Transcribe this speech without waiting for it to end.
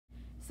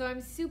So I'm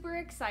super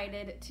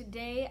excited.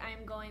 Today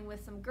I'm going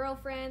with some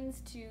girlfriends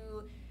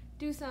to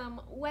do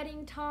some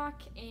wedding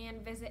talk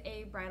and visit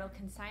a bridal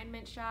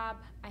consignment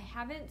shop. I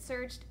haven't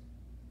searched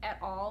at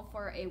all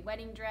for a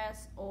wedding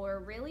dress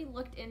or really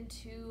looked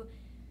into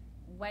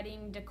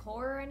wedding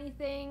decor or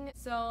anything.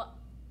 So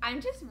I'm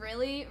just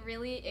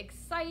really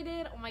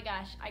excited. Oh my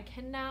gosh, I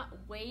cannot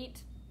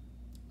wait.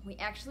 We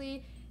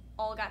actually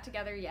all got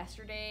together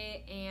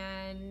yesterday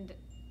and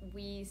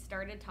we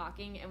started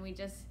talking, and we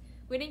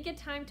didn't get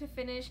time to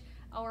finish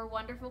our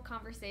wonderful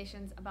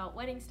conversations about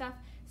wedding stuff.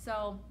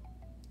 So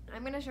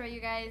I'm gonna show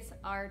you guys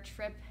our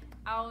trip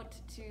out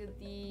to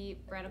the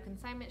bridal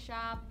consignment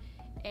shop,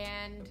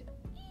 and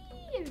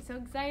I'm so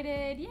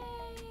excited,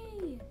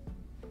 yay!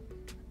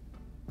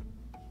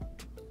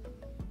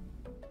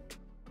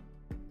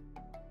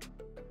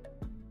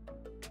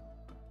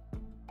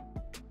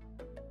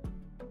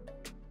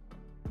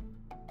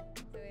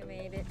 So we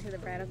made it to the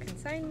bridal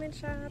consignment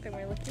shop and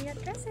we're looking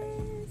at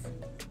dresses.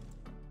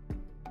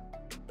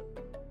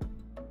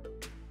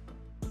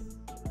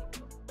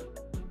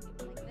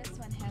 This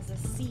one has a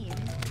seam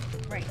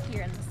right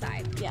here on the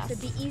side. Yes. So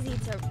it'd be easy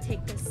to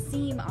take the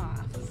seam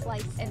off.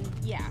 Slice. And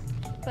yeah.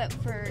 But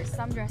for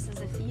some dresses,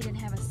 if you didn't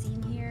have a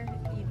seam here,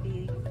 you'd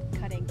be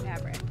cutting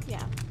fabric.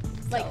 Yeah.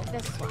 Like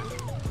this one.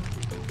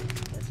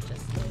 It's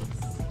just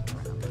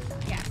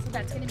lace. Yeah, so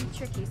that's going to be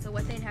tricky. So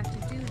what they'd have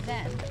to do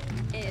then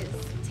is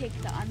take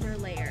the under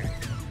layer.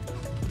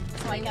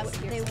 So I guess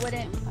they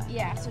wouldn't,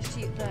 yeah, so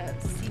the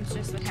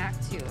seamstress would have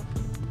to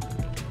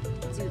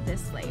do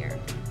this layer.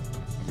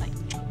 And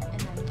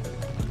then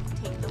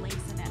take the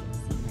lace and add the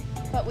seam right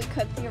here. But we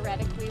could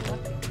theoretically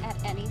look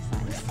at any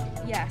size.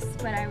 Yes,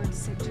 but I would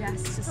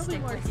suggest to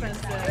stick with your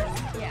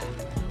size. Yeah.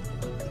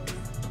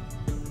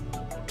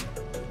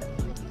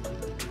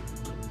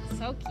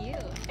 So cute.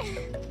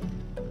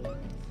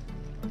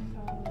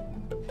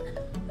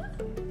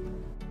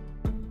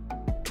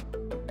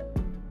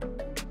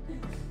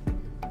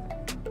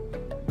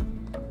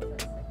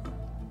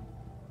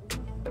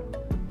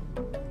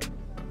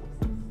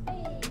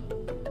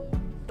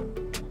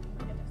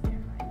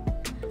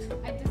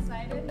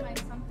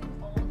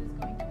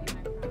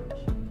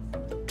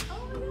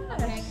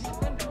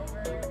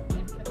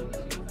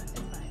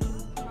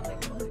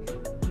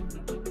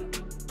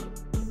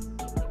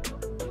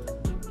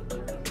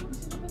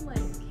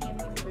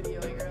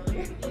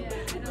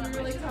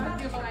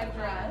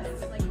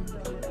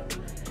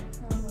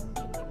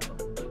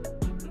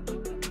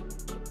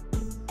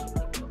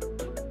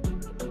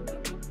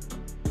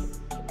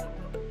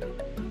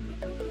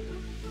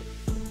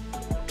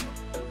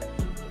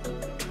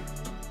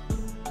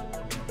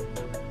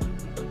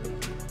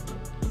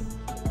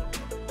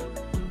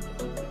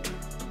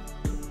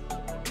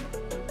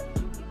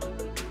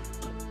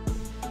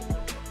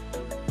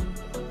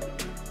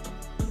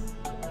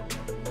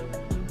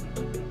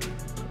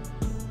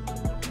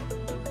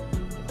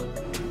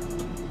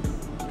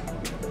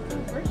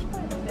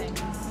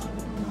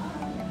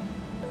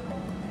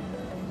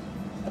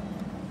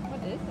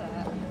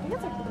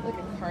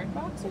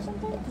 Box or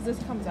something? Because this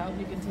comes out and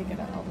you can take it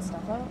out, all the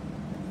stuff out.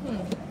 I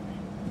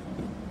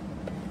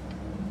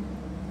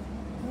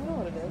don't know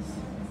what it is.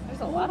 There's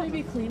a lot of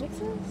maybe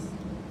Kleenexes?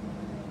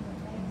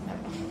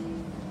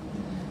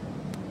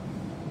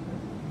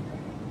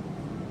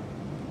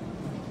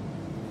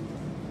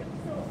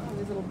 Oh,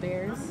 these little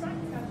bears.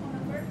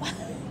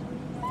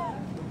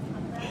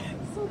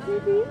 So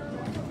creepy.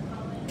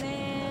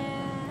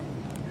 Nah.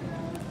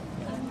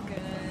 I'm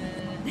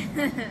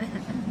good.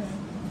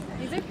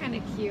 These are kind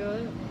of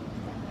cute.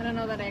 I don't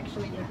know that I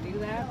actually would do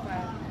that,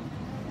 but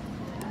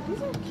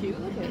These are cute.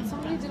 Look at it.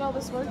 Somebody did all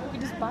this work. We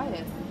could just buy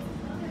it.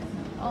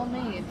 All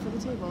made for the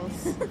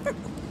tables.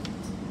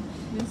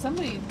 I mean,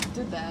 somebody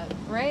did that.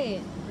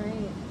 right.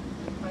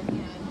 By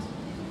hand.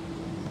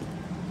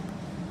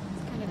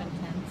 It's kind of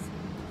intense.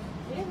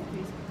 We have a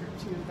Facebook group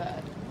too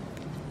that,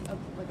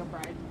 like a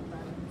bride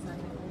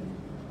consignment.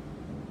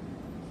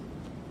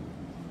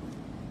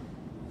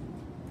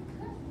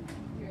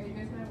 Here, you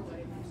guys gonna have a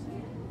wedding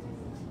hashtag?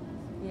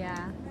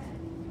 Yeah.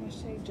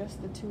 Hashtag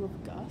just the two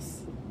of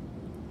Gus.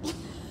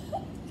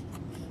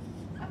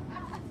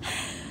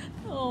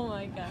 Oh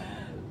my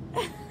god.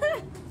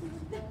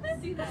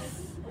 See that?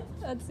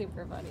 That's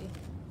super funny.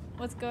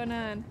 What's going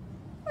on?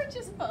 We're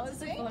just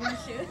posing.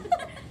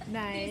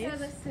 Nice. These are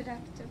the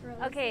seductive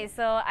roses. Okay,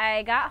 so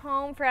I got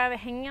home from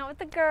hanging out with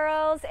the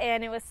girls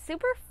and it was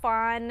super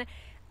fun,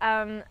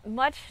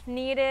 much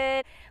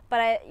needed, but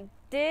I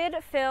did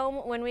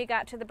film when we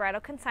got to the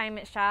bridal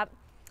consignment shop.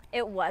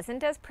 It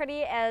wasn't as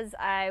pretty as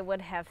I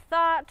would have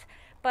thought,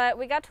 but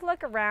we got to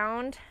look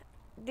around.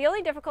 The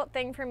only difficult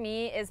thing for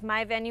me is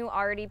my venue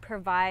already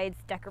provides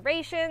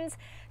decorations,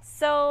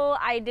 so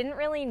I didn't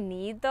really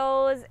need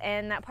those,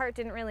 and that part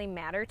didn't really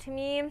matter to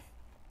me.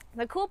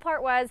 The cool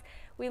part was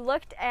we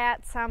looked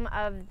at some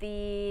of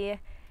the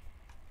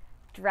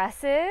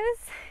dresses,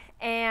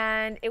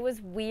 and it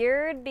was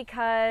weird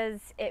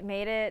because it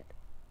made it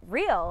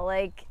real.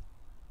 Like,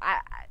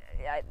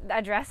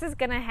 a dress is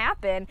gonna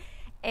happen.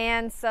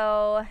 And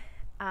so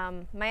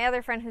my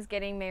other friend who's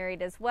getting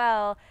married as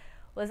well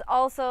was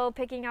also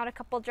picking out a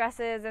couple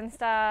dresses and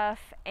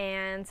stuff,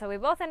 and so we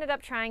both ended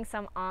up trying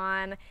some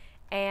on,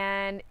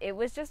 and it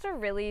was just a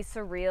really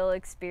surreal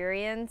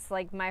experience.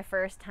 Like, my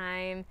first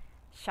time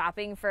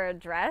shopping for a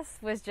dress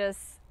was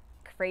just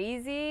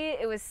crazy.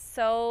 It was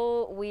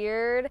so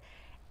weird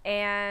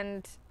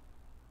and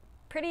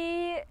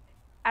pretty,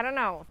 I don't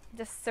know,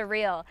 just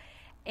surreal.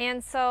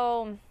 And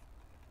so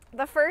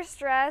the first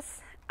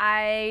dress,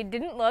 I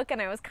didn't look,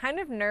 and I was kind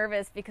of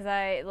nervous because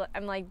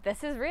I'm like,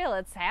 this is real,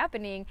 it's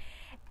happening.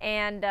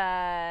 And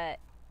I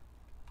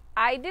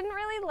didn't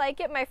really like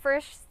it. My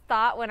first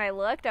thought when I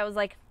looked, I was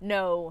like,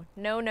 no.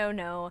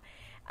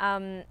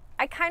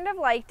 I kind of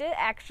liked it,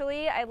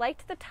 actually. I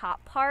liked the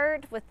top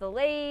part with the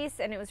lace,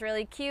 and it was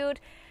really cute,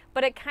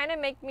 but it kind of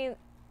made me,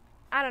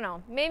 I don't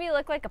know, made me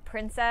look like a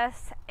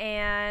princess,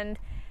 and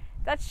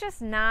that's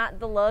just not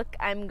the look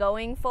I'm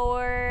going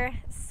for.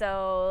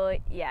 So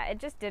yeah, it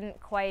just didn't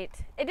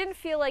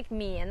feel like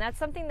me. And that's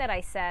something that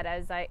I said,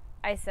 as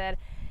I said,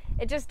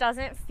 it just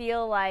doesn't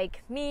feel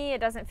like me.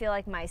 It doesn't feel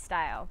like my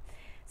style.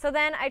 So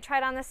then I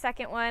tried on the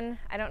second one.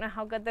 I don't know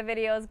how good the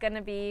video is going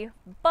to be,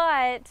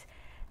 but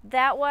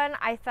that one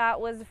I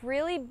thought was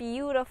really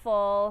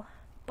beautiful,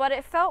 but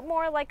it felt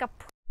more like a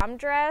prom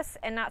dress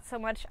and not so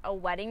much a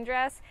wedding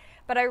dress.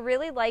 But I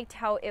really liked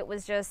how it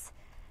was just,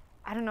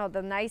 I don't know,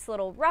 the nice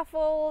little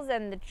ruffles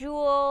and the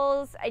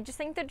jewels. I just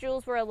think the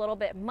jewels were a little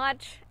bit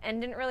much and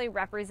didn't really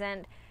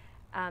represent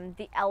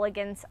the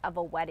elegance of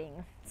a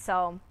wedding.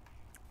 So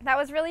that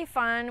was really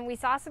fun. We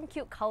saw some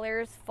cute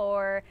colors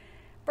for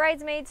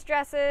bridesmaids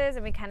dresses,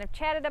 and we kind of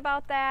chatted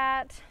about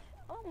that.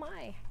 Oh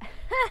my.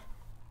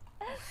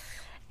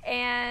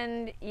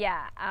 And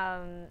yeah,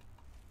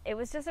 it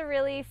was just a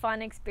really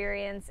fun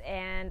experience,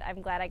 and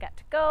I'm glad I got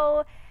to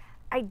go.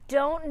 I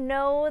don't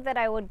know that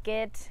I would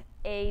get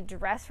a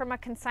dress from a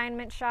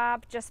consignment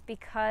shop just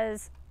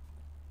because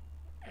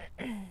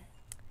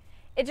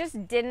it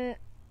just didn't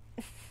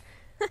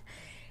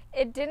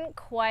it didn't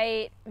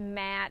quite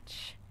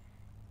match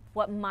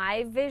what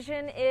my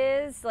vision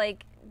is.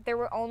 Like, there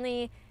were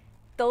only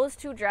those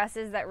two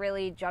dresses that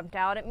really jumped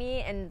out at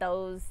me, and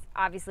those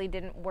obviously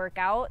didn't work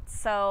out.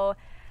 So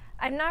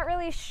I'm not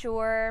really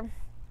sure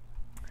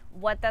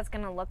what that's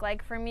gonna look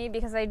like for me,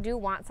 because I do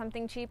want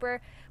something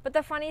cheaper. But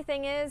the funny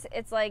thing is,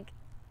 it's like,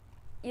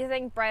 you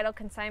think Bridal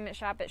Consignment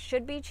Shop, it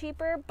should be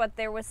cheaper, but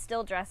there was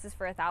still dresses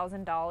for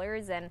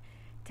 $1,000, and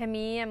to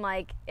me, I'm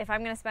like, if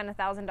I'm gonna spend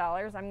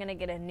 $1,000, I'm gonna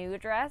get a new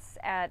dress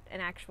at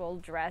an actual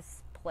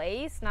dress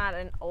place, not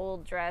an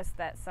old dress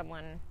that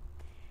someone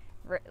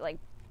like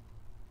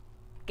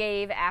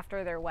gave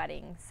after their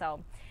wedding.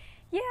 So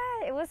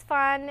yeah, it was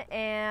fun,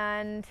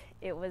 and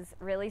it was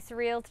really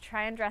surreal to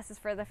try on dresses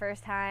for the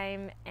first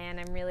time, and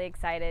I'm really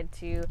excited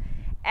to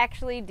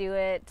actually do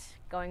it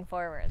going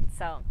forward.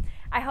 So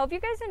I hope you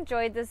guys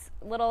enjoyed this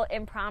little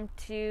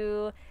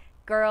impromptu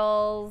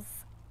girls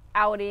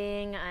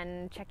outing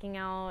and checking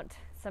out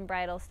some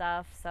bridal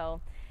stuff.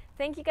 So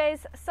thank you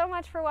guys so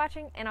much for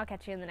watching, and I'll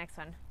catch you in the next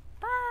one.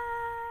 Bye!